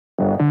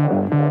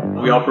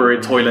We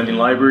operate toy lending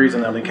libraries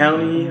in LA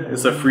County.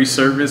 It's a free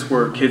service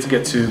where kids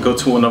get to go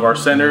to one of our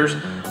centers,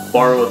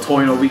 borrow a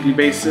toy on a weekly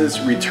basis,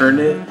 return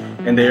it,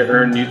 and they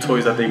earn new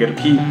toys that they get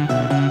to keep.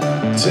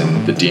 It's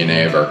in the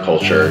DNA of our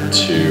culture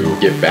to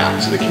give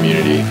back to the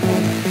community.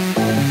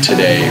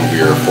 Today,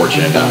 we are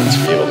fortunate enough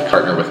to be able to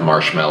partner with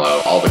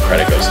Marshmello. All the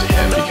credit goes to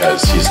him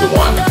because he's the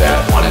one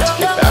that wanted to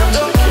give back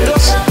to the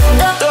kids.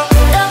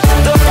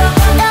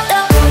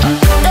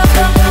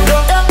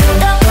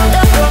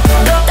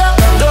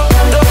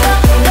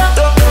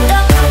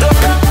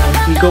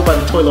 We go by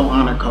the Toy Loan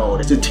Honor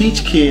Code to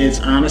teach kids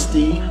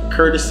honesty,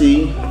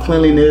 courtesy,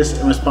 cleanliness,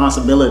 and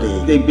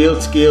responsibility. They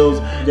build skills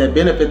that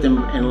benefit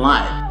them in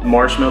life.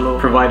 Marshmello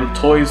provided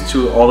toys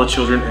to all the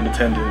children in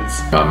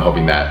attendance. I'm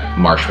hoping that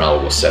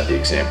Marshmello will set the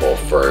example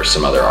for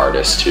some other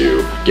artists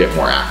to get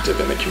more active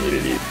in the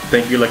community.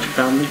 Thank you, Electric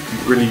Family.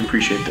 We really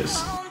appreciate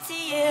this.